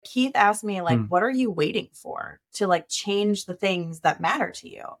Keith asked me, like, Hmm. what are you waiting for to like change the things that matter to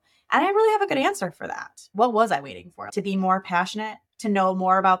you? And I really have a good answer for that. What was I waiting for? To be more passionate, to know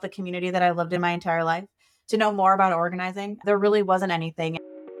more about the community that I lived in my entire life, to know more about organizing. There really wasn't anything.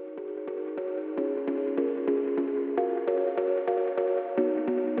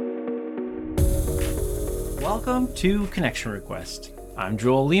 Welcome to Connection Request. I'm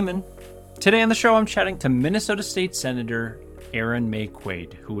Joel Lehman. Today on the show, I'm chatting to Minnesota State Senator Erin Maye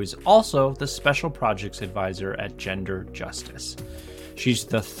Quade, who is also the Special Projects Advisor at Gender Justice. She's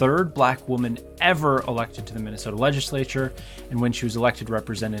the third Black woman ever elected to the Minnesota legislature, and when she was elected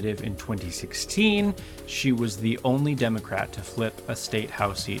representative in 2016, she was the only Democrat to flip a state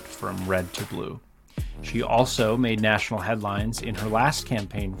House seat from red to blue. She also made national headlines in her last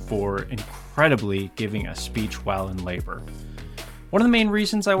campaign for incredibly giving a speech while in labor. One of the main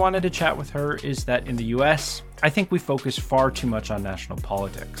reasons I wanted to chat with her is that in the US, I think we focus far too much on national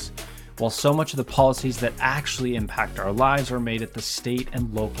politics, while so much of the policies that actually impact our lives are made at the state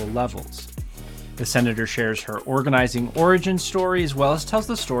and local levels. The senator shares her organizing origin story as well as tells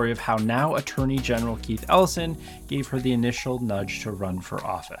the story of how now Attorney General Keith Ellison gave her the initial nudge to run for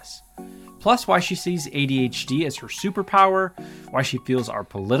office. Plus, why she sees ADHD as her superpower, why she feels our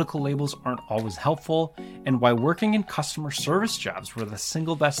political labels aren't always helpful, and why working in customer service jobs were the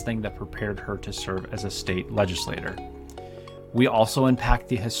single best thing that prepared her to serve as a state legislator. We also unpack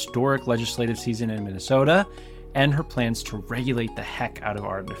the historic legislative season in Minnesota and her plans to regulate the heck out of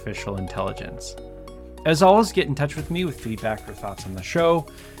artificial intelligence. As always, get in touch with me with feedback or thoughts on the show.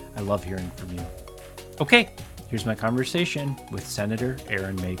 I love hearing from you. Okay, here's my conversation with Senator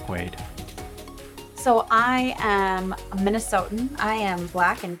Erin Maye Quade. So I am a Minnesotan. I am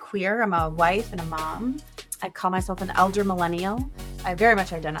Black and queer. I'm a wife and a mom. I call myself an elder millennial. I very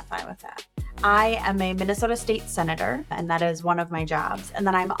much identify with that. I am a Minnesota State Senator, and that is one of my jobs. And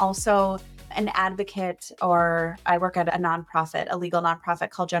then I'm also an advocate, or I work at a nonprofit, a legal nonprofit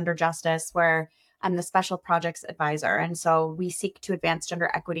called Gender Justice, where I'm the Special Projects Advisor. And so we seek to advance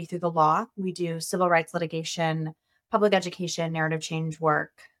gender equity through the law. We do civil rights litigation, public education, narrative change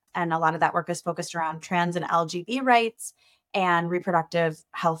work. And a lot of that work is focused around trans and LGBT rights and reproductive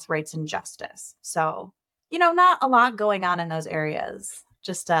health rights and justice. So, not a lot going on in those areas,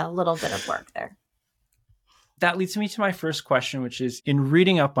 just a little bit of work there. That leads me to my first question, which is, in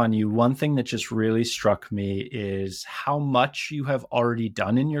reading up on you, one thing that just really struck me is how much you have already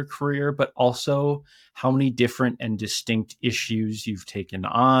done in your career, but also how many different and distinct issues you've taken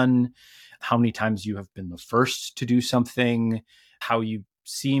on, how many times you have been the first to do something, how you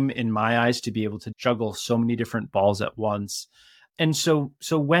seem, in my eyes, to be able to juggle so many different balls at once. And so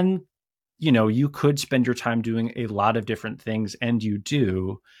when, you could spend your time doing a lot of different things, and you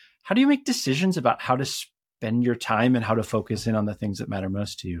do, how do you make decisions about how to spend your time and how to focus in on the things that matter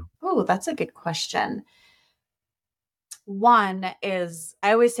most to you? Oh, that's a good question. One is,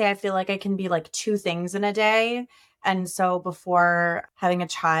 I always say I feel like I can be like two things in a day. And so before having a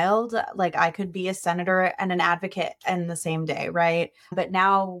child, like I could be a senator and an advocate in the same day, right? But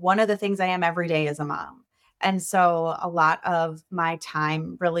now one of the things I am every day is a mom. And so a lot of my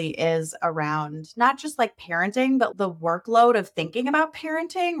time really is around not just like parenting, but the workload of thinking about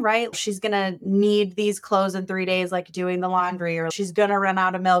parenting, right? She's going to need these clothes in 3 days, like doing the laundry, or she's going to run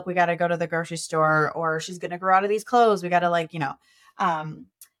out of milk. We got to go to the grocery store, or she's going to grow out of these clothes. We got to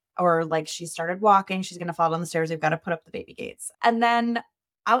or like she started walking, she's going to fall down the stairs. We've got to put up the baby gates. And then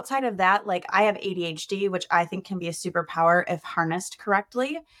outside of that, like I have ADHD, which I think can be a superpower if harnessed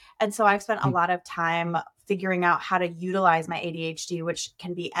correctly. And so I've spent a lot of time figuring out how to utilize my ADHD, which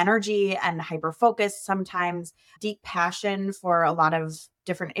can be energy and hyper focus, sometimes deep passion for a lot of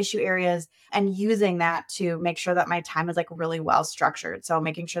different issue areas, and using that to make sure that my time is like really well structured. So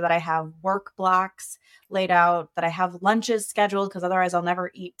making sure that I have work blocks laid out, that I have lunches scheduled, because otherwise I'll never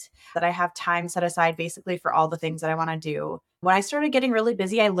eat, that I have time set aside basically for all the things that I want to do. When I started getting really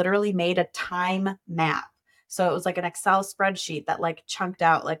busy, I literally made a time map. So it was like an Excel spreadsheet that like chunked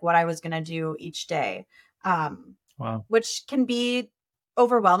out like what I was going to do each day. Wow. Which can be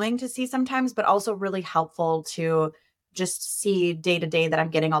overwhelming to see sometimes, but also really helpful to just see day to day that I'm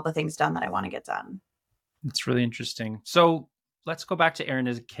getting all the things done that I want to get done. It's really interesting. So let's go back to Erin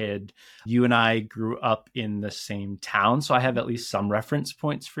as a kid. You and I grew up in the same town, so I have at least some reference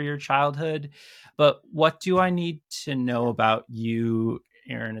points for your childhood. But what do I need to know about you,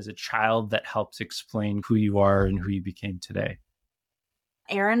 Erin, as a child that helps explain who you are and who you became today?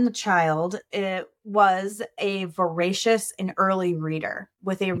 Erin, the child, it was a voracious and early reader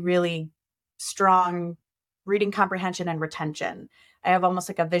with a really strong reading comprehension and retention. I have almost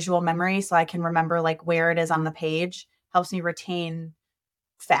like a visual memory, so I can remember like where it is on the page, helps me retain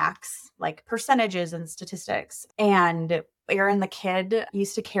facts, like percentages and statistics. And Erin the kid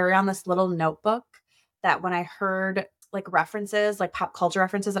used to carry on this little notebook that when I heard like references, like pop culture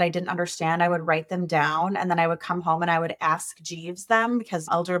references that I didn't understand, I would write them down. And then I would come home and I would ask Jeeves them because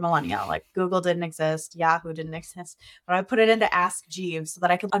elder millennial, like Google didn't exist, Yahoo didn't exist. But I would put it into Ask Jeeves so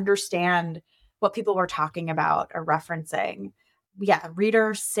that I could understand what people were talking about or referencing. Yeah,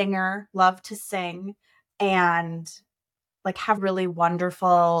 reader, singer, love to sing, and like have really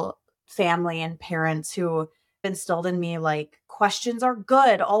wonderful family and parents who instilled in me like questions are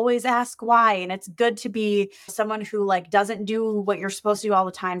good, always ask why, and it's good to be someone who like doesn't do what you're supposed to do all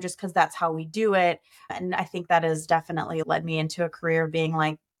the time just because that's how we do it. And I think that has definitely led me into a career of being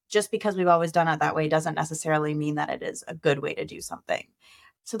like, just because we've always done it that way doesn't necessarily mean that it is a good way to do something.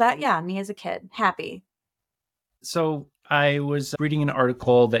 So that, yeah, me as a kid, happy. So I was reading an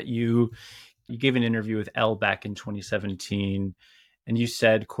article that you gave an interview with Elle back in 2017, and you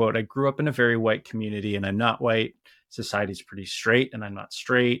said, quote, "I grew up in a very white community and I'm not white. Society's pretty straight and I'm not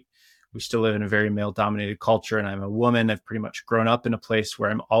straight. We still live in a very male dominated culture and I'm a woman. I've pretty much grown up in a place where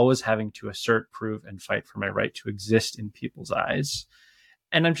I'm always having to assert, prove, and fight for my right to exist in people's eyes."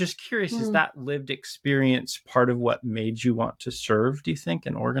 And I'm just curious, is Mm. that lived experience part of what made you want to serve, do you think,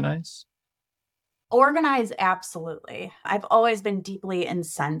 and organize? Organize, absolutely. I've always been deeply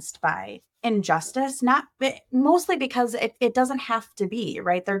incensed by injustice, not mostly because it doesn't have to be,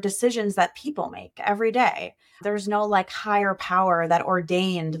 right? They're decisions that people make every day. There's no like higher power that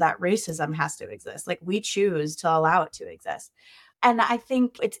ordained that racism has to exist. Like we choose to allow it to exist. And I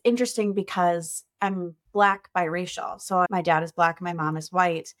think it's interesting because I'm Black biracial. So my dad is Black, my mom is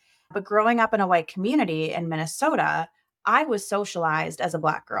white. But growing up in a white community in Minnesota, I was socialized as a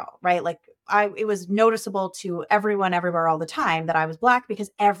Black girl, right? Like it was noticeable to everyone everywhere all the time that I was Black because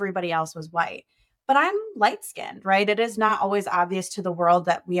everybody else was white. But I'm light skinned, right? It is not always obvious to the world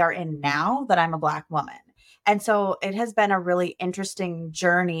that we are in now that I'm a Black woman. And so it has been a really interesting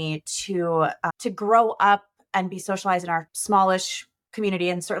journey to grow up and be socialized in our smallish community,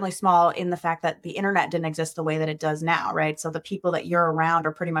 and certainly small in the fact that the internet didn't exist the way that it does now, right? So the people that you're around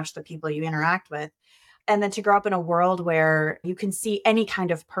are pretty much the people you interact with. And then to grow up in a world where you can see any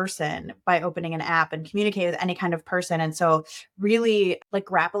kind of person by opening an app and communicate with any kind of person. And so really like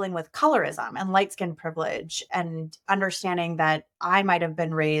grappling with colorism and light skin privilege and understanding that I might have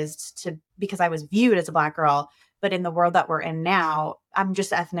been raised to because I was viewed as a Black girl, but in the world that we're in now, I'm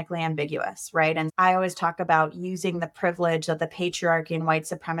just ethnically ambiguous, right? And I always talk about using the privilege that the patriarchy and white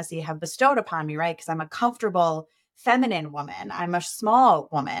supremacy have bestowed upon me, right? Because I'm a comfortable feminine woman. I'm a small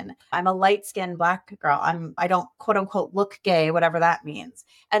woman. I'm a light-skinned Black girl. I don't quote unquote look gay, whatever that means.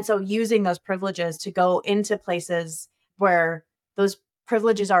 And so using those privileges to go into places where those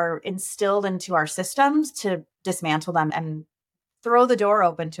privileges are instilled into our systems to dismantle them and throw the door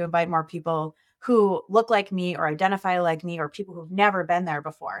open to invite more people who look like me or identify like me or people who've never been there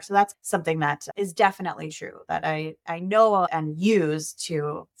before. So that's something that is definitely true that I know and use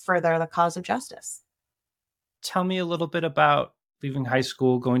to further the cause of justice. Tell me a little bit about leaving high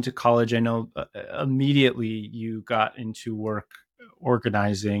school, going to college. I know immediately you got into work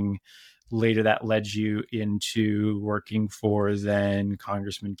organizing. Later, that led you into working for then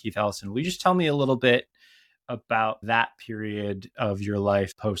Congressman Keith Ellison. Will you just tell me a little bit about that period of your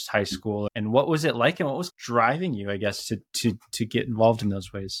life post high school and what was it like and what was driving you, I guess, to get involved in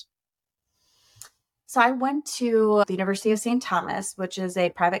those ways? So I went to the University of St. Thomas, which is a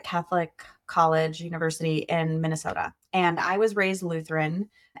private Catholic college university in Minnesota. And I was raised Lutheran.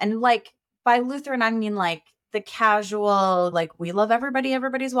 And like by Lutheran, I mean like the casual, like we love everybody,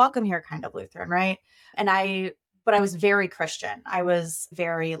 everybody's welcome here kind of Lutheran, right? And but I was very Christian. I was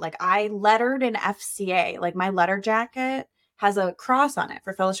very like, I lettered in FCA, like my letter jacket has a cross on it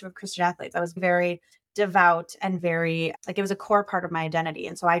for Fellowship of Christian Athletes. I was very devout and very like it was a core part of my identity.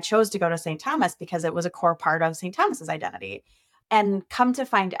 And so I chose to go to St. Thomas because it was a core part of St. Thomas's identity. And come to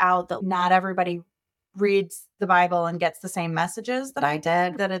find out that not everybody reads the Bible and gets the same messages that I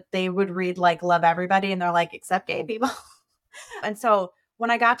did, that they would read like love everybody and they're like, except gay people. And so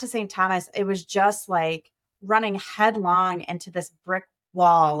when I got to St. Thomas, it was just like running headlong into this brick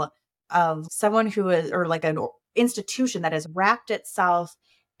wall of someone who is, or like an institution that has wrapped itself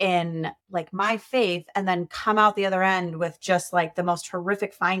in like my faith and then come out the other end with just like the most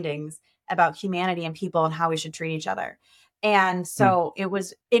horrific findings about humanity and people and how we should treat each other. And Hmm. so it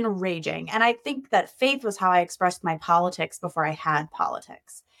was enraging. And I think that faith was how I expressed my politics before I had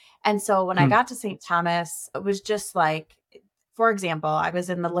politics. And so when I Hmm. got to St. Thomas, it was just like, for example, I was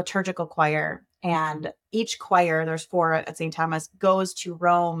in the liturgical choir, and each choir, there's four at St. Thomas, goes to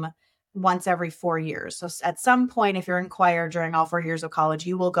Rome once every 4 years. So at some point, if you're in choir during all 4 years of college,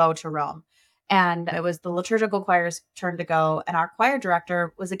 you will go to Rome. And it was the liturgical choir's turn to go. And our choir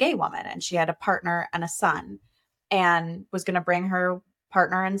director was a gay woman, and she had a partner and a son, and was going to bring her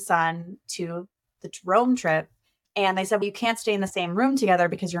partner and son to the Rome trip. And they said, well, you can't stay in the same room together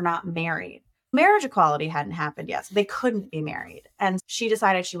because you're not married. Marriage equality hadn't happened yet, so they couldn't be married. And she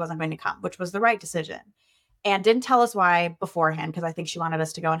decided she wasn't going to come, which was the right decision. And didn't tell us why beforehand, because I think she wanted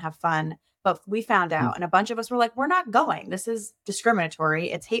us to go and have fun. But we found out, and a bunch of us were like, we're not going. This is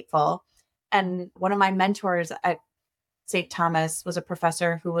discriminatory. It's hateful. And one of my mentors at St. Thomas was a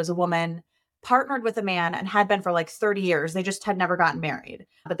professor who was a woman, partnered with a man, and had been for like 30 years. They just had never gotten married,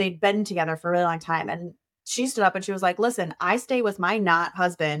 but they'd been together for a really long time. And she stood up and she was like, listen, I stay with my not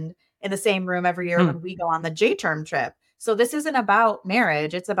husband in the same room every year when we go on the J-term trip. So this isn't about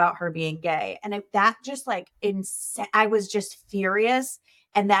marriage. It's about her being gay. And that just like, I was just furious.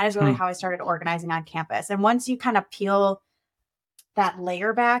 And that is really how I started organizing on campus. And once you kind of peel that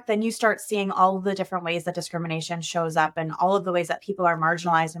layer back, then you start seeing all of the different ways that discrimination shows up and all of the ways that people are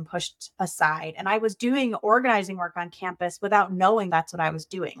marginalized and pushed aside. And I was doing organizing work on campus without knowing that's what I was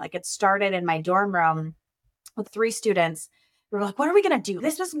doing. Like, it started in my dorm room with 3 students. We were like, what are we going to do?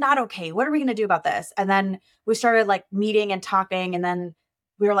 This is not okay. What are we going to do about this? And then we started like meeting and talking. And then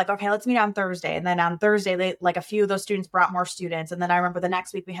we were like, okay, let's meet on Thursday. And then on Thursday, like a few of those students brought more students. And then I remember the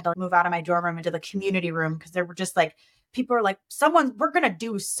next week we had to move out of my dorm room into the community room because there were just like, people are like, we're going to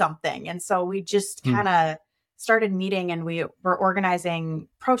do something. And so we just kind of started meeting, and we were organizing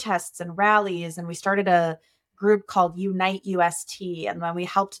protests and rallies. And we started a group called Unite UST. And then we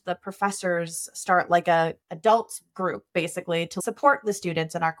helped the professors start like a adult group, basically, to support the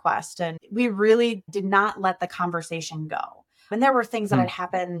students in our quest. And we really did not let the conversation go. And there were things that had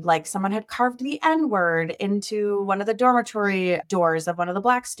happened, like someone had carved the N-word into one of the dormitory doors of one of the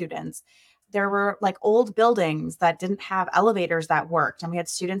Black students. There were like old buildings that didn't have elevators that worked. And we had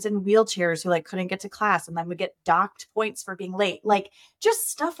students in wheelchairs who like couldn't get to class, and then would get docked points for being late. Like, just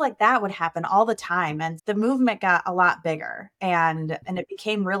stuff like that would happen all the time. And the movement got a lot bigger, and it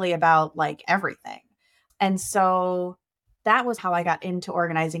became really about like everything. And so that was how I got into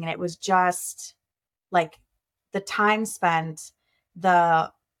organizing. And it was just like the time spent, the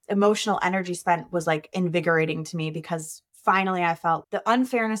emotional energy spent was like invigorating to me, because finally I felt the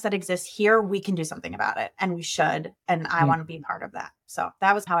unfairness that exists here, we can do something about it, and we should. And I want to be part of that. So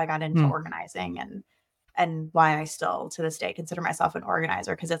that was how I got into organizing, and why I still to this day consider myself an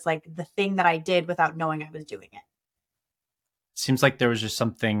organizer, because it's like the thing that I did without knowing I was doing it. Seems like there was just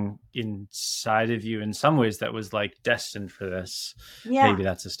something inside of you in some ways that was like destined for this. Yeah. Maybe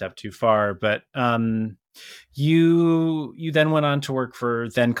that's a step too far, but you then went on to work for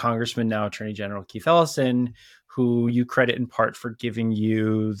then Congressman, now Attorney General Keith Ellison, who you credit in part for giving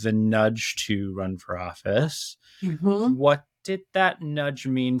you the nudge to run for office. What did that nudge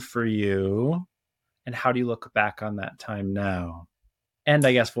mean for you, and how do you look back on that time now? And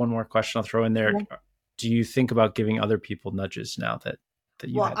I guess one more question I'll throw in there. Yeah. Do you think about giving other people nudges now that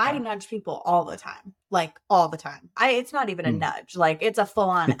you Well, I nudge people all the time, like all the time. It's not even a nudge, like it's a full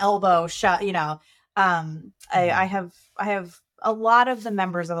on elbow shot, you know. I have a lot of the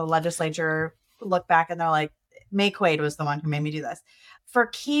members of the legislature look back and they're like, Maye Quade was the one who made me do this. For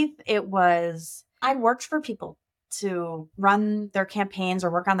Keith, it was, I worked for people to run their campaigns or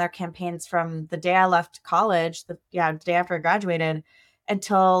work on their campaigns from the day I left college, the day after I graduated,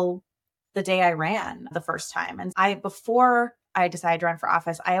 until the day I ran the first time. And before I decided to run for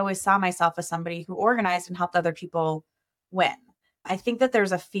office, I always saw myself as somebody who organized and helped other people win. I think that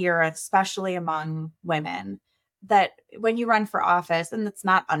there's a fear, especially among women, that when you run for office, and it's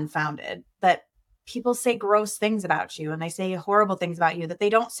not unfounded, that people say gross things about you and they say horrible things about you that they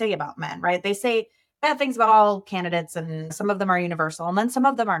don't say about men, right? They say bad things about all candidates, and some of them are universal, and then some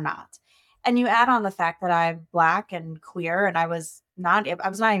of them are not. And you add on the fact that I'm Black and queer, and I was not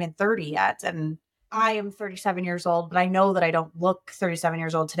even 30 yet. And I am 37 years old, but I know that I don't look 37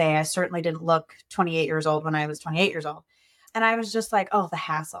 years old today. I certainly didn't look 28 years old when I was 28 years old. And I was just like, oh, the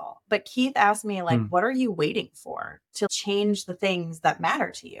hassle. But Keith asked me, like, what are you waiting for to change the things that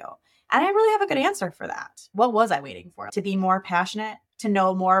matter to you? And I really have a good answer for that. What was I waiting for? To be more passionate, to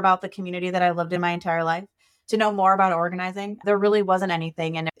know more about the community that I lived in my entire life, to know more about organizing. There really wasn't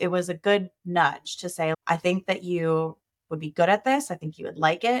anything. And it was a good nudge to say, I think that you would be good at this. I think you would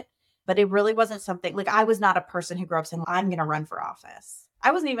like it. But it really wasn't something, like, I was not a person who grew up saying, I'm going to run for office.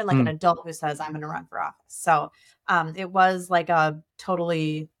 I wasn't even like an adult who says I'm going to run for office. So it was like a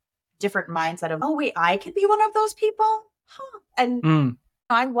totally different mindset of, oh, wait, I could be one of those people. Huh. And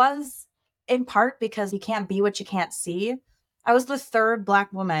I was, in part because you can't be what you can't see. I was the third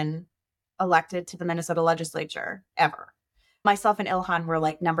Black woman elected to the Minnesota legislature ever. Myself and Ilhan were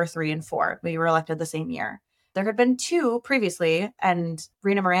like number 3 and 4. We were elected the same year. There had been 2 previously, and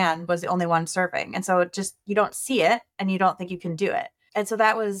Rena Moran was the only one serving. And so it just, you don't see it and you don't think you can do it. And so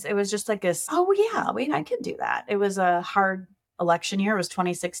it was just like this, oh yeah, wait, I can do that. It was a hard election year. It was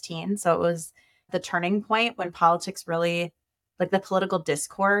 2016. So it was the turning point when politics really, like the political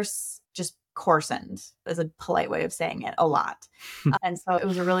discourse just coarsened, is a polite way of saying it, a lot. And so it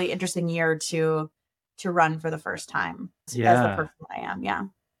was a really interesting year to run for the first time as the Yeah. person I am. Yeah.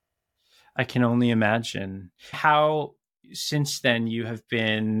 I can only imagine how since then you have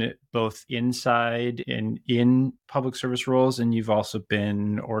been both inside and in public service roles, and you've also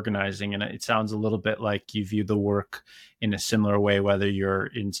been organizing. And it sounds a little bit like you view the work in a similar way, whether you're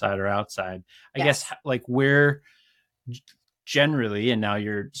inside or outside. I Yes. guess like where generally, and now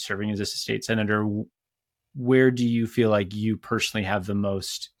you're serving as a state senator, where do you feel like you personally have the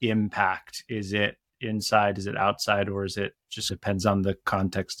most impact? Is it inside, is it outside, or is it just depends on the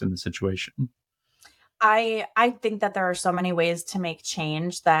context and the situation? I think that there are so many ways to make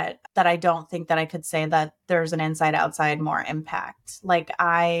change that I don't think that I could say that there's an inside outside more impact. Like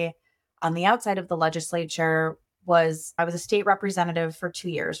on the outside of the legislature I was a state representative for 2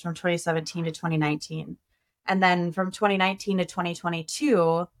 years, from 2017 to 2019. And then from 2019 to 2022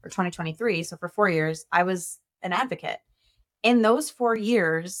 or 2023, so for 4 years, I was an advocate. In those 4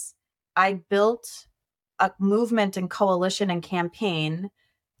 years, I built a movement and coalition and campaign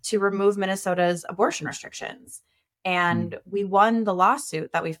to remove Minnesota's abortion restrictions. And we won the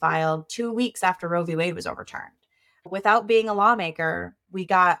lawsuit that we filed 2 weeks after Roe v. Wade was overturned. Without being a lawmaker, we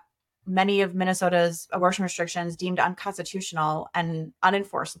got many of Minnesota's abortion restrictions deemed unconstitutional and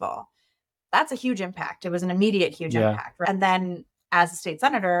unenforceable. That's a huge impact. It was an immediate huge impact. Right? And then as a state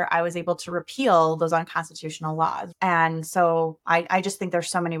senator, I was able to repeal those unconstitutional laws. And so I just think there's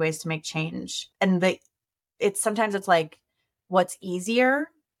so many ways to make change. And sometimes it's like, what's easier?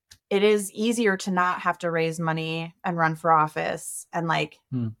 It is easier to not have to raise money and run for office and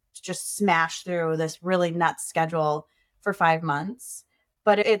just smash through this really nuts schedule for 5 months.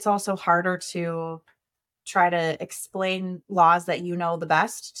 But it's also harder to try to explain laws that you know the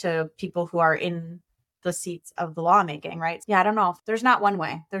best to people who are in the seats of the lawmaking, right? Yeah, I don't know. There's not one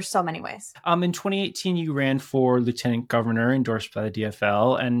way. There's so many ways. In 2018, you ran for lieutenant governor endorsed by the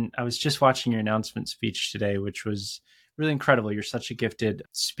DFL. And I was just watching your announcement speech today, which was really incredible. You're such a gifted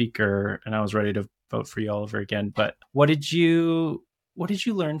speaker, and I was ready to vote for you all over again. But what did you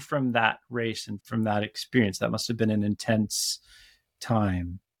learn from that race and from that experience? That must have been an intense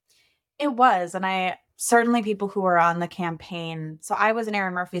time. It was. And certainly people who were on the campaign. So I was an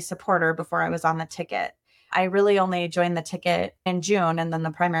Erin Murphy supporter before I was on the ticket. I really only joined the ticket in June, and then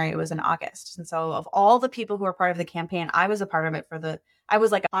the primary was in August. And so of all the people who were part of the campaign, I was a part of it I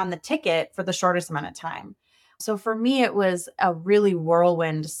was like on the ticket for the shortest amount of time. So for me, it was a really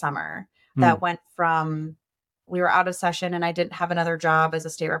whirlwind summer that went from, we were out of session and I didn't have another job as a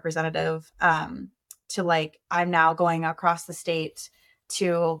state representative, to I'm now going across the state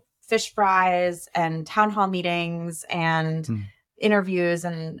to fish fries and town hall meetings and interviews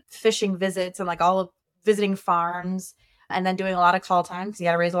and fishing visits and all of visiting farms, and then doing a lot of call time because you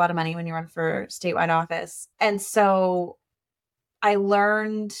got to raise a lot of money when you run for statewide office. And so I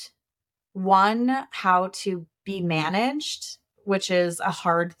learned, one, how to be managed, which is a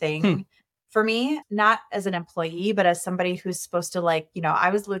hard thing for me, not as an employee, but as somebody who's supposed to I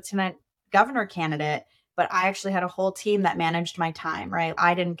was lieutenant governor candidate, but I actually had a whole team that managed my time, right?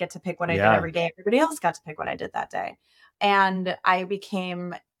 I didn't get to pick what I did every day. Everybody else got to pick what I did that day. And I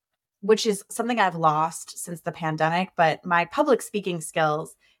became, which is something I've lost since the pandemic, but my public speaking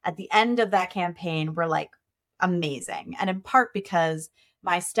skills at the end of that campaign were amazing. And in part because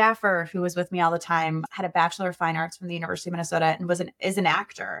my staffer, who was with me all the time, had a Bachelor of Fine Arts from the University of Minnesota and is an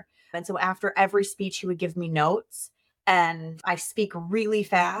actor. And so after every speech, he would give me notes. And I speak really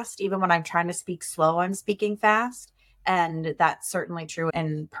fast. Even when I'm trying to speak slow, I'm speaking fast. And that's certainly true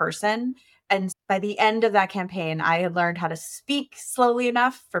in person. And by the end of that campaign, I had learned how to speak slowly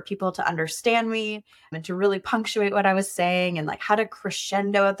enough for people to understand me and to really punctuate what I was saying and how to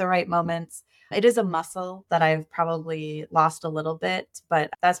crescendo at the right moments. It is a muscle that I've probably lost a little bit, but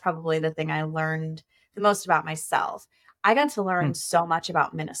that's probably the thing I learned the most about myself. I got to learn so much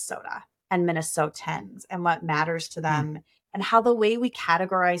about Minnesota and Minnesotans and what matters to them and how the way we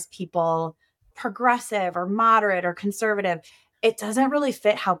categorize people, progressive or moderate or conservative, it doesn't really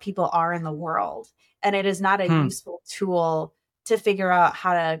fit how people are in the world. And it is not a useful tool to figure out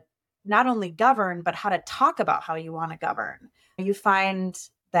how to not only govern, but how to talk about how you want to govern. You find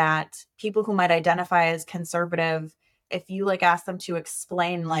that people who might identify as conservative if you like ask them to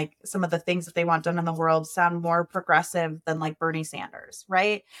explain like some of the things that they want done in the world sound more progressive than like Bernie Sanders,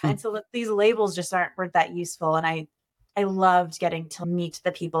 right? And so these labels just weren't that useful. And I loved getting to meet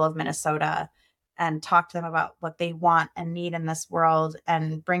the people of Minnesota and talk to them about what they want and need in this world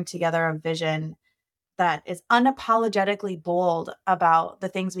and bring together a vision that is unapologetically bold about the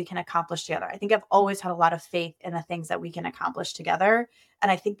things we can accomplish together. I think I've always had a lot of faith in the things that we can accomplish together.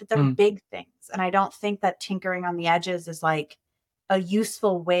 And I think that they're big things. And I don't think that tinkering on the edges is like a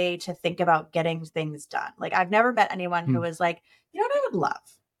useful way to think about getting things done. Like I've never met anyone who is like, you know what I would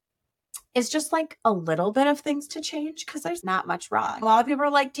love? It's just like a little bit of things to change because there's not much wrong. A lot of people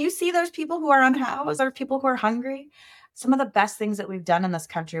are like, do you see those people who are unhoused or people who are hungry? Some of the best things that we've done in this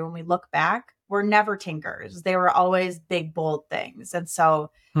country when we look back were never tinkers. They were always big, bold things. And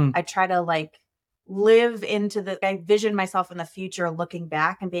so I try to like live into I vision myself in the future looking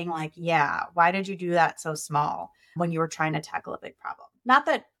back and being like, yeah, why did you do that so small when you were trying to tackle a big problem? Not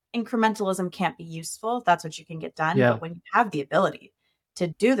that incrementalism can't be useful if that's what you can get done, but when you have the ability to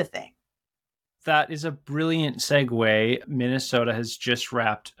do the thing. That is a brilliant segue. Minnesota has just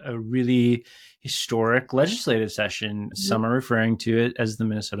wrapped a really historic legislative session. Some are referring to it as the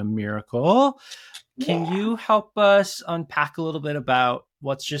Minnesota Miracle. Can you help us unpack a little bit about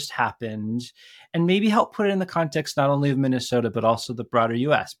what's just happened and maybe help put it in the context not only of Minnesota, but also the broader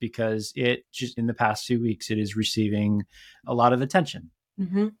US, because it just in the past 2 weeks, it is receiving a lot of attention.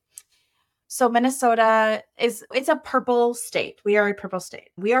 So Minnesota it's a purple state. We are a purple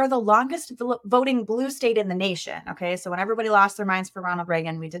state. We are the longest voting blue state in the nation. Okay. So when everybody lost their minds for Ronald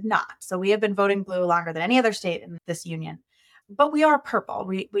Reagan, we did not. So we have been voting blue longer than any other state in this union, but we are purple.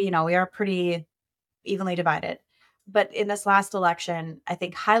 We are pretty evenly divided. But in this last election, I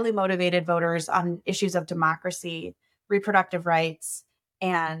think highly motivated voters on issues of democracy, reproductive rights,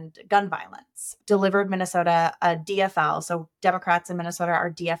 and gun violence delivered Minnesota a DFL. So Democrats in Minnesota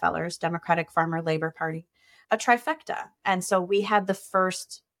are DFLers, Democratic Farmer Labor Party, a trifecta. And so we had the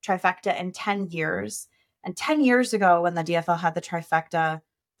first trifecta in 10 years. And 10 years ago, when the DFL had the trifecta,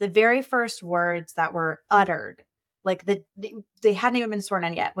 the very first words that were uttered, like they hadn't even been sworn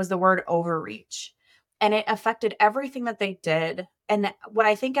in yet, was the word overreach. And it affected everything that they did. And what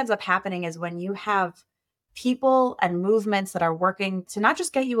I think ends up happening is when you have people and movements that are working to not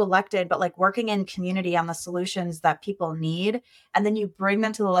just get you elected, but like working in community on the solutions that people need. And then you bring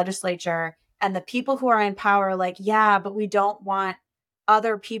them to the legislature and the people who are in power are like, yeah, but we don't want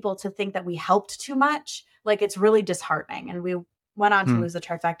other people to think that we helped too much. Like it's really disheartening. And we went on to lose the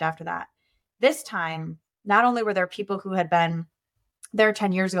trifecta after that. This time, not only were there people who had been there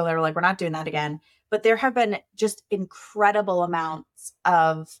 10 years ago, they were like, we're not doing that again. But there have been just incredible amounts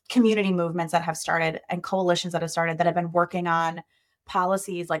of community movements that have started and coalitions that have started that have been working on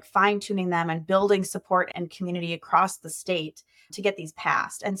policies, like fine tuning them and building support and community across the state to get these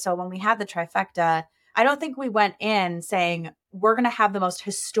passed. And so when we had the trifecta, I don't think we went in saying we're going to have the most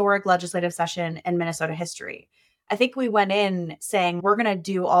historic legislative session in Minnesota history. I think we went in saying we're going to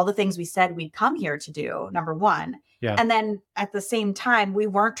do all the things we said we'd come here to do, number one. Yeah. And then at the same time, we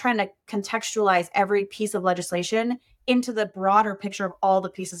weren't trying to contextualize every piece of legislation into the broader picture of all the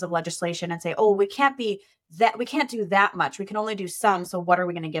pieces of legislation and say, oh, we can't do that much. We can only do some. So what are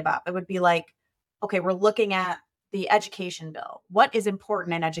we going to give up? It would be like, okay, we're looking at the education bill. What is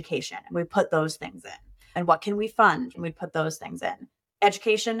important in education? And we put those things in. And what can we fund? And we put those things in.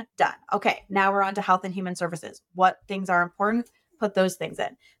 Education, done. Okay, now we're on to health and human services. What things are important? Put those things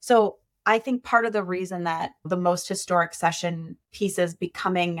in. So I think part of the reason that the most historic session piece is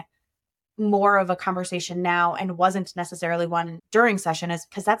becoming more of a conversation now and wasn't necessarily one during session is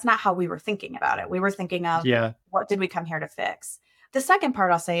because that's not how we were thinking about it. We were thinking of what did we come here to fix? The second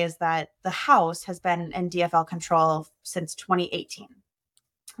part I'll say is that the House has been in DFL control since 2018.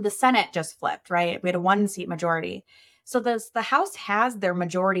 The Senate just flipped, right? We had a 1-seat majority. So the House has their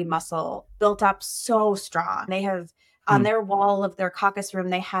majority muscle built up so strong. They have on their wall of their caucus room,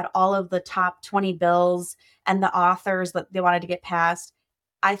 they had all of the top 20 bills and the authors that they wanted to get passed.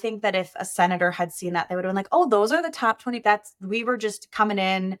 I think that if a senator had seen that, they would have been like, oh, those are the top 20. We were just coming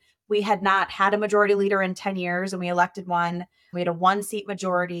in. We had not had a majority leader in 10 years and we elected one. We had a 1-seat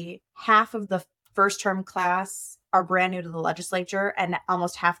majority. Half of the first term class are brand new to the legislature and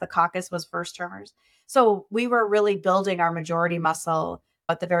almost half the caucus was first termers. So we were really building our majority muscle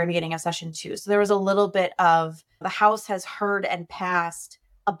at the very beginning of session 2. So there was a little bit of the House has heard and passed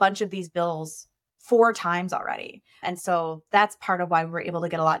a bunch of these bills 4 times already. And so that's part of why we were able to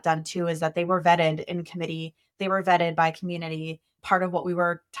get a lot done too, is that they were vetted in committee. They were vetted by community. Part of what we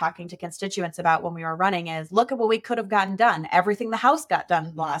were talking to constituents about when we were running is look at what we could have gotten done. Everything the House got done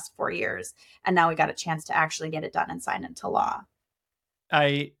in the last 4 years. And now we got a chance to actually get it done and sign into law.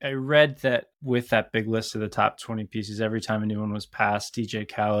 I read that with that big list of the top 20 pieces, every time a new one was passed, DJ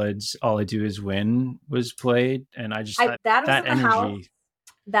Khaled's "All I Do Is Win" was played, and I just thought that was in the House. energy.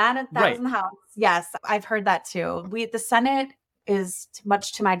 That Right. was in the House. Yes, I've heard that too. The Senate is,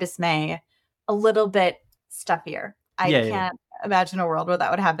 much to my dismay, a little bit stuffier. I can't imagine a world where that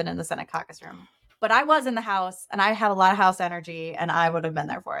would happen in the Senate caucus room. But I was in the House, and I had a lot of House energy, and I would have been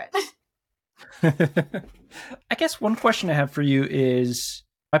there for it. I guess one question I have for you is,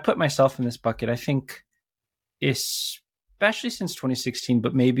 I put myself in this bucket. I think, especially since 2016,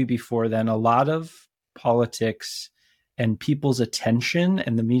 but maybe before then, a lot of politics and people's attention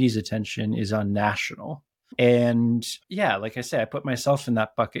and the media's attention is on national. And yeah, like I say, I put myself in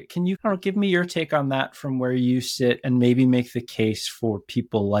that bucket. Can you give me your take on that from where you sit and maybe make the case for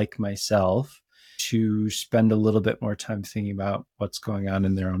people like myself to spend a little bit more time thinking about what's going on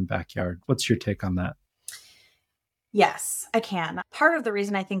in their own backyard? What's your take on that? Yes, I can. Part of the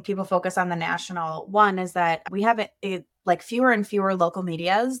reason I think people focus on the national one is that we have like fewer and fewer local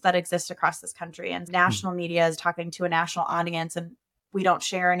medias that exist across this country, and national media is talking to a national audience, and we don't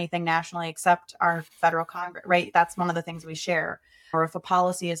share anything nationally except our federal Congress, right? That's one of the things we share. Or if a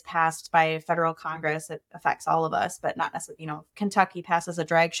policy is passed by federal Congress, it affects all of us, but not necessarily, Kentucky passes a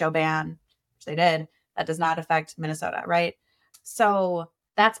drag show ban, which they did. That does not affect Minnesota, right? So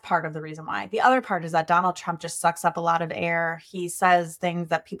that's part of the reason why. The other part is that Donald Trump just sucks up a lot of air. He says things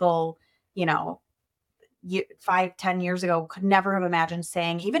that people, 5-10 years ago could never have imagined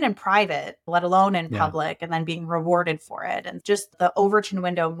saying, even in private, let alone in public, and then being rewarded for it. And just the Overton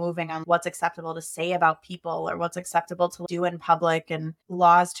window moving on what's acceptable to say about people or what's acceptable to do in public and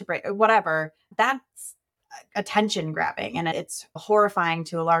laws to break, or whatever. That's attention grabbing, and it's horrifying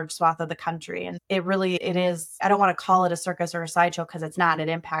to a large swath of the country. And it is, I don't want to call it a circus or a sideshow because it's not. It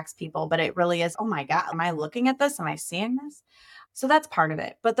impacts people, but it really is, oh my God, am I looking at this? Am I seeing this? So that's part of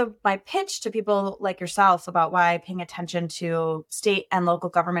it. But my pitch to people like yourself about why paying attention to state and local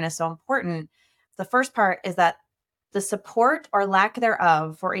government is so important, the first part is that the support or lack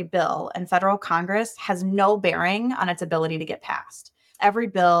thereof for a bill in federal Congress has no bearing on its ability to get passed. Every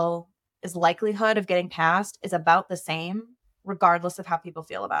bill is likelihood of getting passed is about the same, regardless of how people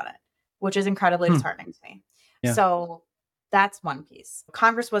feel about it, which is incredibly disheartening to me. Yeah. So that's one piece.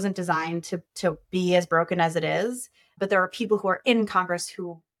 Congress wasn't designed to be as broken as it is, but there are people who are in Congress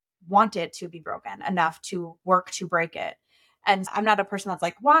who want it to be broken enough to work to break it. And I'm not a person that's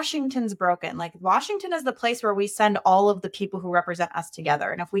like, Washington's broken. Like, Washington is the place where we send all of the people who represent us together.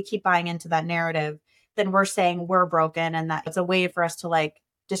 And if we keep buying into that narrative, then we're saying we're broken, and that it's a way for us to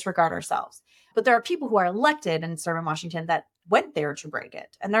disregard ourselves. But there are people who are elected and serve in Washington that went there to break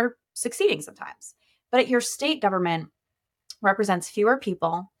it, and they're succeeding sometimes. But your state government represents fewer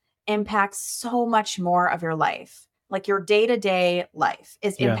people, impacts so much more of your life. Like, your day-to-day life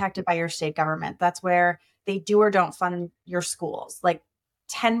is impacted by your state government. That's where they do or don't fund your schools. Like,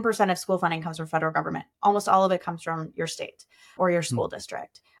 10% of school funding comes from federal government. Almost all of it comes from your state or your school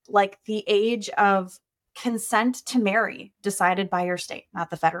district. Like, the age of consent to marry decided by your state, not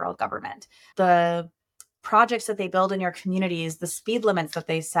the federal government. The projects that they build in your communities, the speed limits that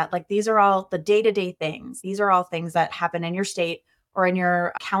they set, these are all the day-to-day things. These are all things that happen in your state or in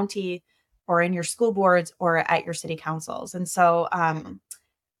your county or in your school boards or at your city councils. And so,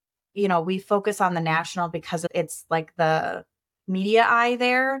 we focus on the national because it's like the media eye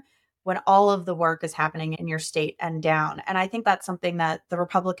there, when all of the work is happening in your state and down. And I think that's something that the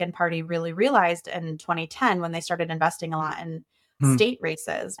Republican Party really realized in 2010 when they started investing a lot in state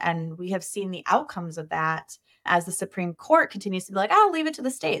races. And we have seen the outcomes of that as the Supreme Court continues to be like, oh, leave it to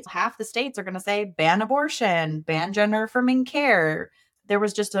the states. Half the states are going to say ban abortion, ban gender affirming care. There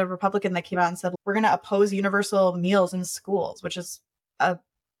was just a Republican that came out and said, we're going to oppose universal meals in schools, which is a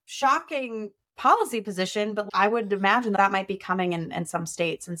shocking policy position, but I would imagine that might be coming in some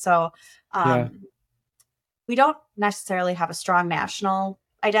states. And so we don't necessarily have a strong national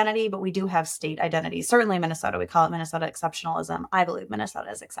identity, but we do have state identity. Certainly in Minnesota, we call it Minnesota exceptionalism. I believe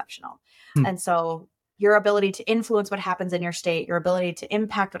Minnesota is exceptional. And so your ability to influence what happens in your state, your ability to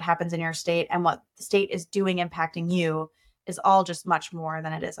impact what happens in your state, and what the state is doing impacting you is all just much more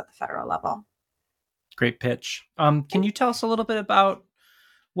than it is at the federal level. Great pitch. Can you tell us a little bit about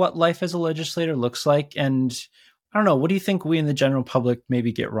what life as a legislator looks like? And I don't know, what do you think we in the general public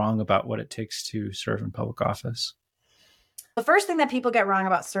maybe get wrong about what it takes to serve in public office? The first thing that people get wrong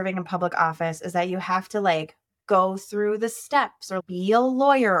about serving in public office is that you have to go through the steps or be a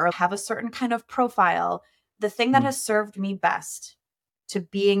lawyer or have a certain kind of profile. The thing that has served me best to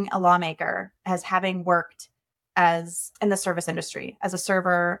being a lawmaker as having worked as in the service industry as a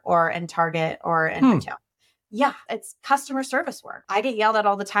server or in Target or in retail. Yeah, it's customer service work. I get yelled at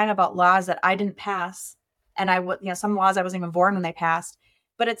all the time about laws that I didn't pass. And I would, some laws I wasn't even born when they passed.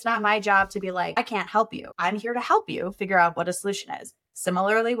 But it's not my job to be like, I can't help you. I'm here to help you figure out what a solution is.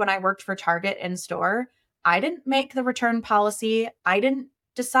 Similarly, when I worked for Target in store, I didn't make the return policy. I didn't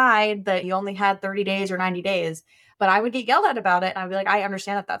decide that you only had 30 days or 90 days, but I would get yelled at about it. And I'd be like, I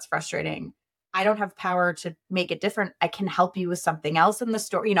understand that that's frustrating. I don't have power to make it different. I can help you with something else in the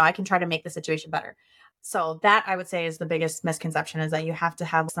store. I can try to make the situation better. So that I would say is the biggest misconception, is that you have to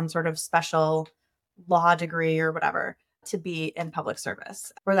have some sort of special law degree or whatever to be in public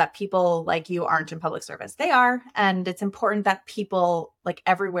service, or that people like you aren't in public service. They are. And it's important that people like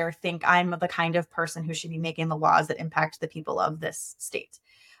everywhere think I'm the kind of person who should be making the laws that impact the people of this state,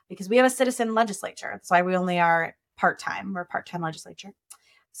 because we have a citizen legislature. That's why we only are part-time. We're a part-time legislature.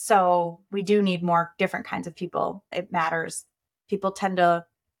 So we do need more different kinds of people. It matters. People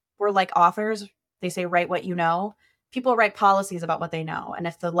we're like authors. They say, write what you know. People write policies about what they know. And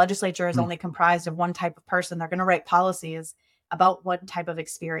if the legislature is only comprised of one type of person, they're going to write policies about one type of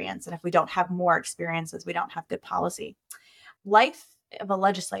experience. And if we don't have more experiences, we don't have good policy. Life of a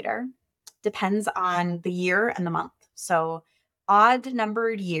legislator depends on the year and the month. So odd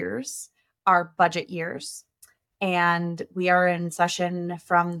numbered years are budget years. And we are in session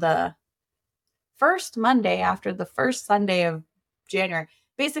from the first Monday after the first Sunday of January.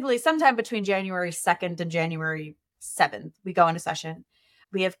 Basically, sometime between January 2nd and January 7th, we go into session.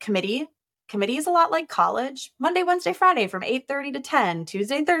 We have committee. Committee is a lot like college. Monday, Wednesday, Friday from 8:30 to 10,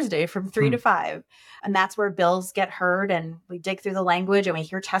 Tuesday, Thursday from 3 to 5. And that's where bills get heard, and we dig through the language and we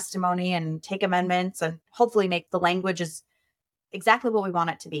hear testimony and take amendments and hopefully make the language is exactly what we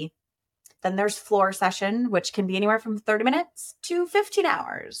want it to be. Then there's floor session, which can be anywhere from 30 minutes to 15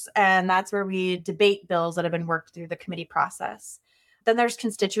 hours. And that's where we debate bills that have been worked through the committee process. Then there's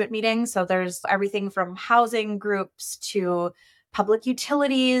constituent meetings. So there's everything from housing groups to public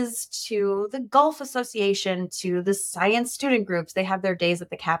utilities to the Gulf Association to the science student groups. They have their days at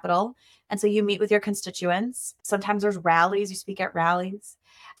the Capitol. And so you meet with your constituents. Sometimes there's rallies. You speak at rallies.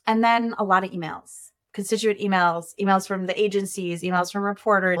 And then a lot of emails. Constituent emails from the agencies, emails from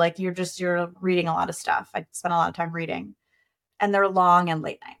reporters. Like you're reading a lot of stuff. I spent a lot of time reading. And they're long and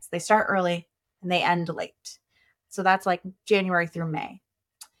late nights. They start early and they end late. So that's like January through May.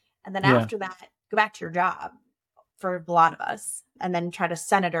 And then after that, go back to your job for a lot of us, and then try to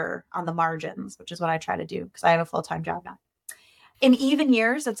senator on the margins, which is what I try to do because I have a full-time job now. In even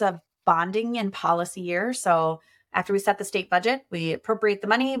years, it's a bonding and policy year. So after we set the state budget, we appropriate the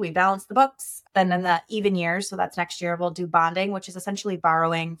money, we balance the books. Then in the even years, so that's next year, we'll do bonding, which is essentially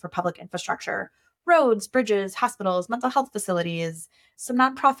borrowing for public infrastructure, roads, bridges, hospitals, mental health facilities, some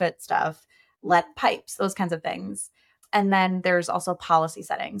nonprofit stuff, lead pipes, those kinds of things. And then there's also policy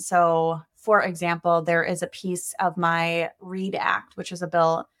setting. So for example, there is a piece of my READ Act, which is a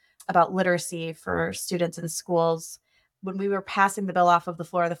bill about literacy for students in schools. When we were passing the bill off of the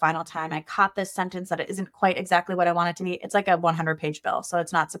floor the final time, I caught this sentence that it isn't quite exactly what I want it to be. It's like a 100-page bill, so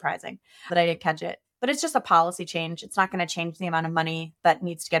it's not surprising that I didn't catch it. But it's just a policy change. It's not going to change the amount of money that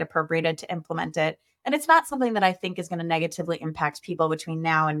needs to get appropriated to implement it. And it's not something that I think is going to negatively impact people between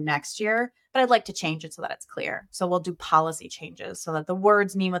now and next year, but I'd like to change it so that it's clear. So we'll do policy changes so that the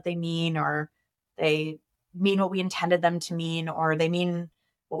words mean what they mean, or they mean what we intended them to mean, or they mean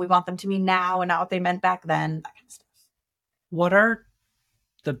what we want them to mean now and not what they meant back then, that kind of stuff. What are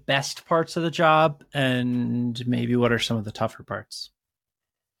the best parts of the job, and maybe what are some of the tougher parts?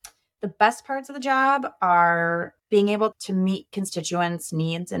 The best parts of the job are being able to meet constituents'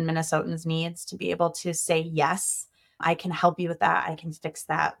 needs and Minnesotans' needs, to be able to say, yes, I can help you with that. I can fix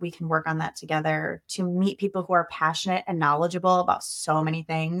that. We can work on that together. To meet people who are passionate and knowledgeable about so many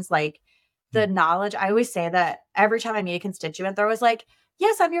things. Like the knowledge, I always say that every time I meet a constituent, they're always like,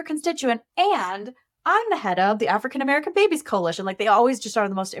 yes, I'm your constituent. And I'm the head of the African American Babies Coalition. Like they always just are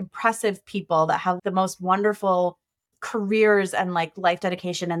the most impressive people that have the most wonderful careers and like life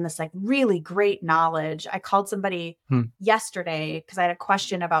dedication and this like really great knowledge. I called somebody yesterday because I had a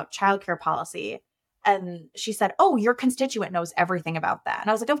question about childcare policy, and she said, "Oh, your constituent knows everything about that." And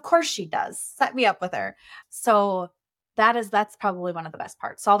I was like, "Of course she does. Set me up with her." So that's probably one of the best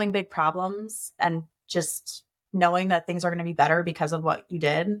parts, solving big problems and just knowing that things are going to be better because of what you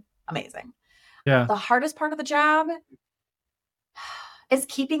did. Amazing. Yeah. The hardest part of the job is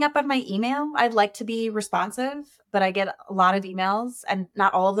keeping up on my email. I'd like to be responsive, but I get a lot of emails and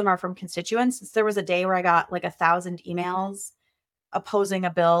not all of them are from constituents. There was a day where I got like 1,000 emails opposing a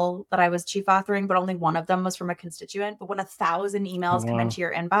bill that I was chief authoring, but only one of them was from a constituent. But when 1,000 Oh, emails come wow. into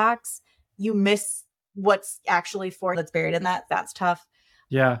your inbox, you miss what's actually for that's buried in that. That's tough.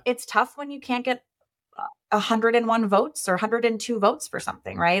 Yeah. It's tough when you can't get 101 votes or 102 votes for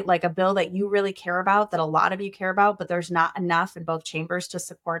something, right? Like a bill that you really care about, that a lot of you care about, but there's not enough in both chambers to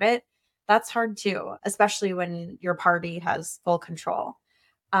support it. That's hard too, especially when your party has full control.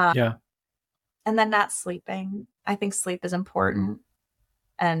 Yeah. And then not sleeping. I think sleep is important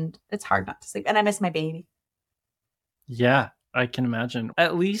and it's hard not to sleep. And I miss my baby. Yeah. I can imagine.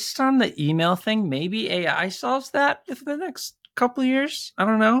 At least on the email thing, maybe AI solves that within the next couple of years. I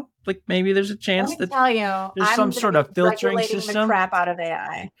don't know. Like maybe there's a Let chance me that tell you, there's I'm some going to sort be of filtering regulating the system. crap out of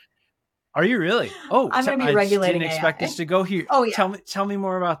AI. Are you really? Oh, I'm going to be I just didn't regulating expect AI. this to go here. Oh, yeah. Tell me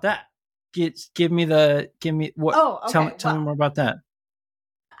more about that. Give me what? Oh, okay. Tell me Well, more about that.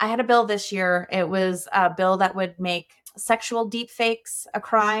 I had a bill this year. It was a bill that would make sexual deepfakes a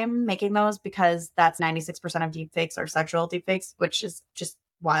crime, making those, because that's 96% of deepfakes are sexual deepfakes, which is just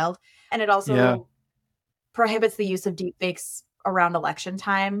wild. And it Yeah. also prohibits the use of deepfakes around election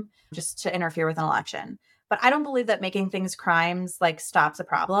time just to interfere with an election. But I don't believe that making things crimes like stops a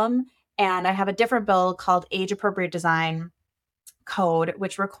problem. And I have a different bill called Age Appropriate Design Code,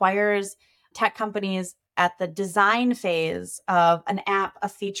 which requires tech companies at the design phase of an app, a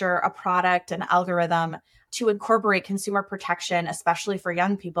feature, a product, an algorithm to incorporate consumer protection, especially for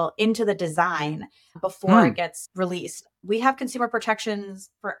young people, into the design before Hmm. it gets released. We have consumer protections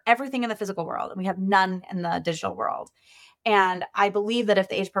for everything in the physical world, and we have none in the digital world. And I believe that if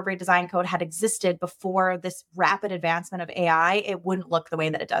the age appropriate design code had existed before this rapid advancement of AI, it wouldn't look the way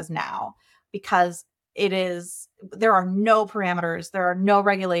that it does now, because there are no parameters, there are no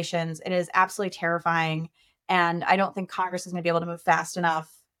regulations. It is absolutely terrifying. And I don't think Congress is going to be able to move fast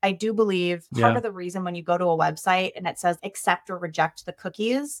enough. I do believe part Yeah. of the reason when you go to a website and it says accept or reject the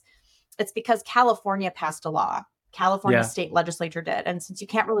cookies, it's because California passed a law. California Yeah. state legislature did. And since you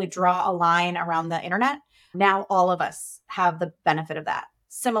can't really draw a line around the internet, now all of us have the benefit of that.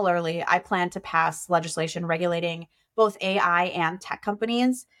 Similarly, I plan to pass legislation regulating both AI and tech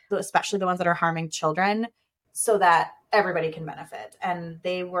companies, especially the ones that are harming children, so that everybody can benefit. And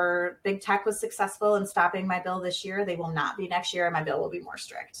big tech was successful in stopping my bill this year. They will not be next year, and my bill will be more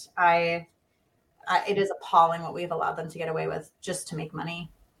strict. It is appalling what we've allowed them to get away with just to make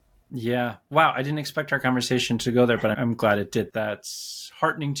money. Yeah. Wow. I didn't expect our conversation to go there, but I'm glad it did. That's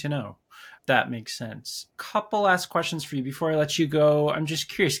heartening to know. That makes sense. Couple last questions for you before I let you go. I'm just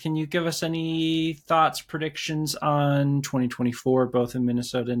curious, can you give us any thoughts, predictions on 2024, both in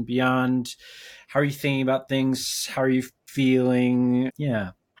Minnesota and beyond? How are you thinking about things? How are you feeling? Yeah.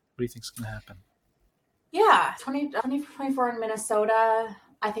 What do you think is going to happen? Yeah, 2024 in Minnesota.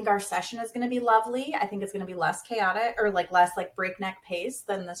 I think our session is going to be lovely. I think it's going to be less chaotic, or like less like breakneck pace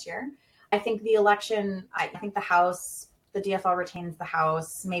than this year. I think the election, I think the DFL retains the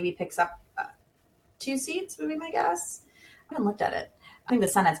House, maybe picks up 2 seats, would be my guess. I haven't looked at it. I think the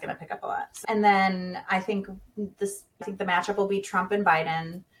Senate's going to pick up a lot. And then I think the matchup will be Trump and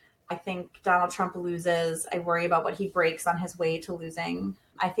Biden. I think Donald Trump loses. I worry about what he breaks on his way to losing.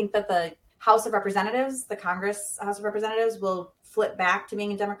 I think that the House of Representatives, the Congress House of Representatives, will flip back to being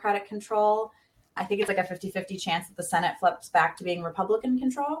in Democratic control. I think it's like a 50-50 chance that the Senate flips back to being Republican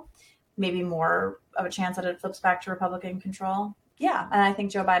control. Maybe more of a chance that it flips back to Republican control. Yeah. And I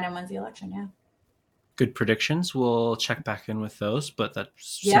think Joe Biden wins the election. Yeah. Good predictions. We'll check back in with those, but that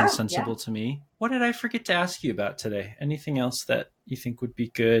sounds Yeah. sensible to me. What did I forget to ask you about today? Anything else that you think would be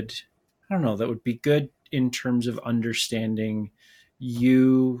good? I don't know, that would be good in terms of understanding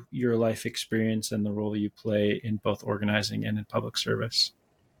you, your life experience, and the role you play in both organizing and in public service.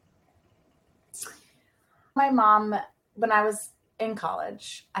 My mom, when I was in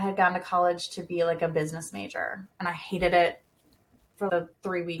college, I had gone to college to be like a business major, and I hated it for the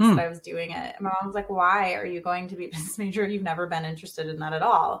 3 weeks that I was doing it. And my mom was like, why are you going to be a business major? You've never been interested in that at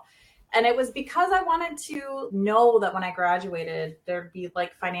all. And it was because I wanted to know that when I graduated, there'd be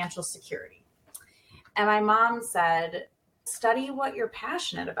like financial security. And my mom said, study what you're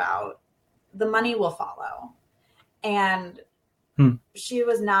passionate about. The money will follow. And she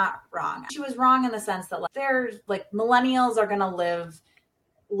was not wrong. She was wrong in the sense that millennials are going to live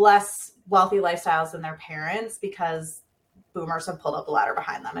less wealthy lifestyles than their parents because boomers have pulled up a ladder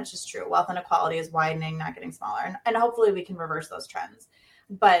behind them. It's just true. Wealth inequality is widening, not getting smaller. And hopefully we can reverse those trends.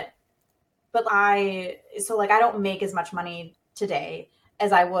 But I don't make as much money today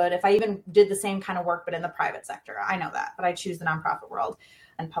as I would if I even did the same kind of work, but in the private sector. I know that, but I choose the nonprofit world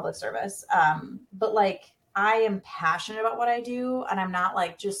and public service. But I am passionate about what I do, and I'm not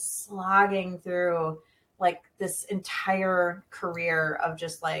just slogging through like this entire career of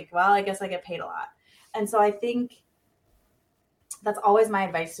just like, well, I guess I get paid a lot. And so I think that's always my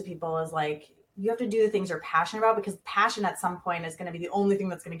advice to people is like, you have to do the things you're passionate about, because passion at some point is going to be the only thing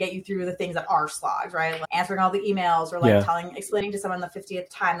that's going to get you through the things that are slogs, right? Like answering all the emails, or like explaining to someone the 50th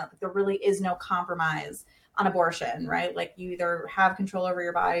time that there really is no compromise on abortion, right? Like you either have control over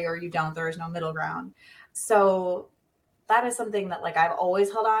your body or you don't. There is no middle ground. So that is something that like I've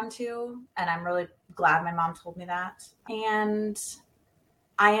always held on to, and I'm really glad my mom told me that. And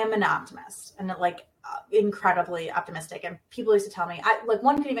I am an optimist, and like incredibly optimistic. And people used to tell me,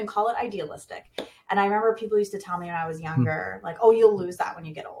 one could even call it idealistic. And I remember people used to tell me when I was younger, like, oh, you'll lose that when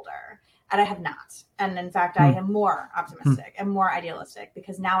you get older. And I have not. And in fact, I am more optimistic and more idealistic,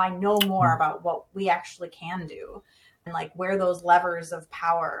 because now I know more about what we actually can do and like where those levers of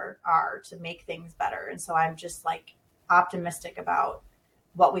power are to make things better. And so I'm just like optimistic about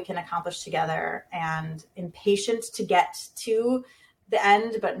what we can accomplish together, and impatient to get to the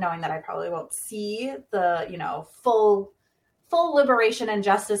end, but knowing that I probably won't see the, full liberation and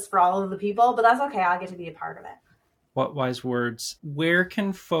justice for all of the people, but that's okay. I'll get to be a part of it. What wise words. Where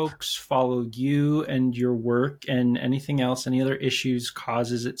can folks follow you and your work, and anything else, any other issues,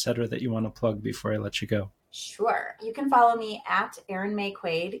 causes, etc. that you want to plug before I let you go? Sure. You can follow me at Erin Maye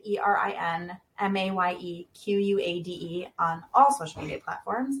Quade, ErinMayeQuade, on all social media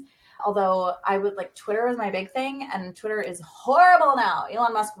platforms. Although I would like, Twitter is my big thing, and Twitter is horrible now.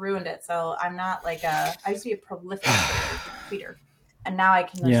 Elon Musk ruined it. So I'm not like I used to be a prolific tweeter. And now I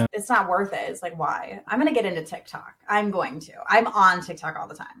can, it's not worth it. It's like, why? I'm going to get into TikTok. I'm on TikTok all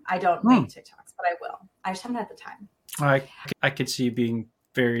the time. I don't make TikToks, but I will. I just haven't had the time. I could see you being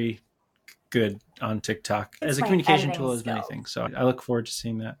very good on TikTok as a communication tool, as many things. So I look forward to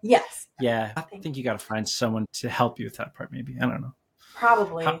seeing that. Yes. Yeah. I think you got to find someone to help you with that part, maybe. I don't know.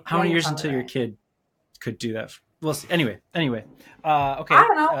 Probably. How many years until your kid could do that? Well, anyway. Okay. I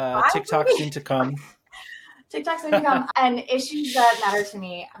don't know. TikTok soon to come. TikTok soon to come. And issues that matter to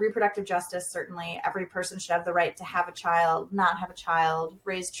me: reproductive justice. Certainly, every person should have the right to have a child, not have a child,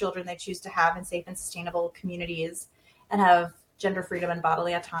 raise children they choose to have in safe and sustainable communities, and have gender freedom and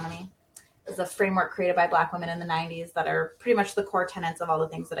bodily autonomy. It's a framework created by Black women in the 90s that are pretty much the core tenets of all the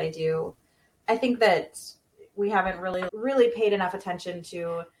things that I do. I think that we haven't really paid enough attention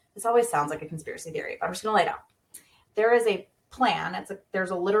to, this always sounds like a conspiracy theory, but I'm just going to lay it out. There is a plan.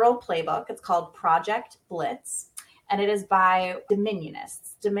 There's a literal playbook. It's called Project Blitz, and it is by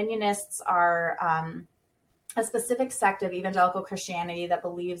Dominionists. Dominionists are a specific sect of evangelical Christianity that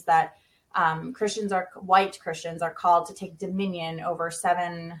believes that white Christians are called to take dominion over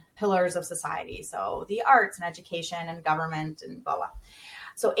 7 pillars of society. So the arts and education and government and blah, blah.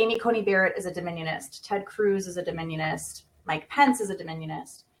 So Amy Coney Barrett is a Dominionist. Ted Cruz is a Dominionist. Mike Pence is a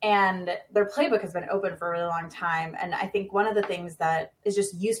Dominionist. And their playbook has been open for a really long time. And I think one of the things that is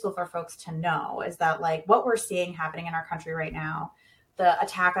just useful for folks to know is that like what we're seeing happening in our country right now, the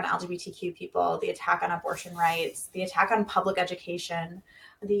attack on LGBTQ people, the attack on abortion rights, the attack on public education,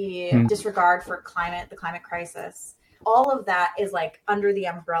 the disregard for the climate crisis, all of that is like under the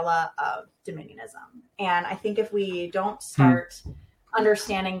umbrella of dominionism. And I think if we don't start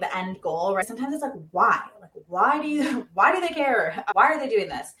understanding the end goal, right? Sometimes it's like, why? Like, why do they care? Why are they doing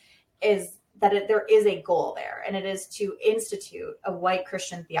this? Is that there is a goal there, and it is to institute a white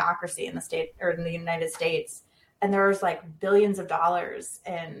Christian theocracy in the state or in the United States. And there's like billions of dollars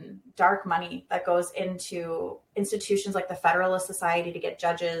in dark money that goes into institutions like the Federalist Society to get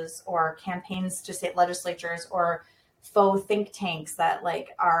judges, or campaigns to state legislatures, or faux think tanks that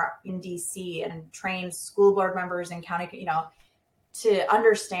like are in DC and train school board members and county, to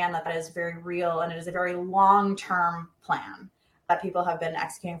understand that is very real, and it is a very long-term plan that people have been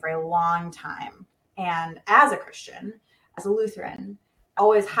executing for a long time. And as a Christian, as a Lutheran,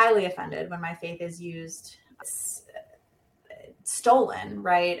 always highly offended when my faith is used, stolen,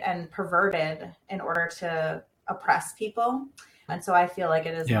 right, and perverted in order to oppress people. And so I feel like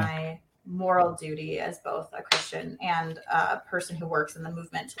it is my moral duty as both a Christian and a person who works in the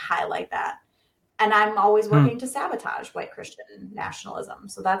movement to highlight that. And I'm always working to sabotage white Christian nationalism.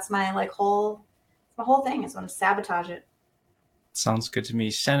 So that's my whole thing, is want to sabotage it. Sounds good to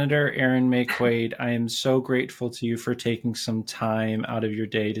me. Senator Erin Maye Quade, I am so grateful to you for taking some time out of your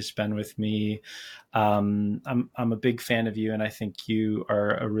day to spend with me. I'm a big fan of you, and I think you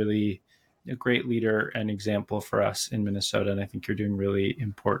are a great leader and example for us in Minnesota. And I think you're doing really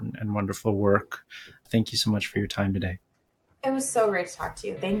important and wonderful work. Thank you so much for your time today. It was so great to talk to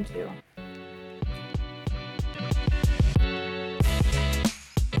you. Thank you.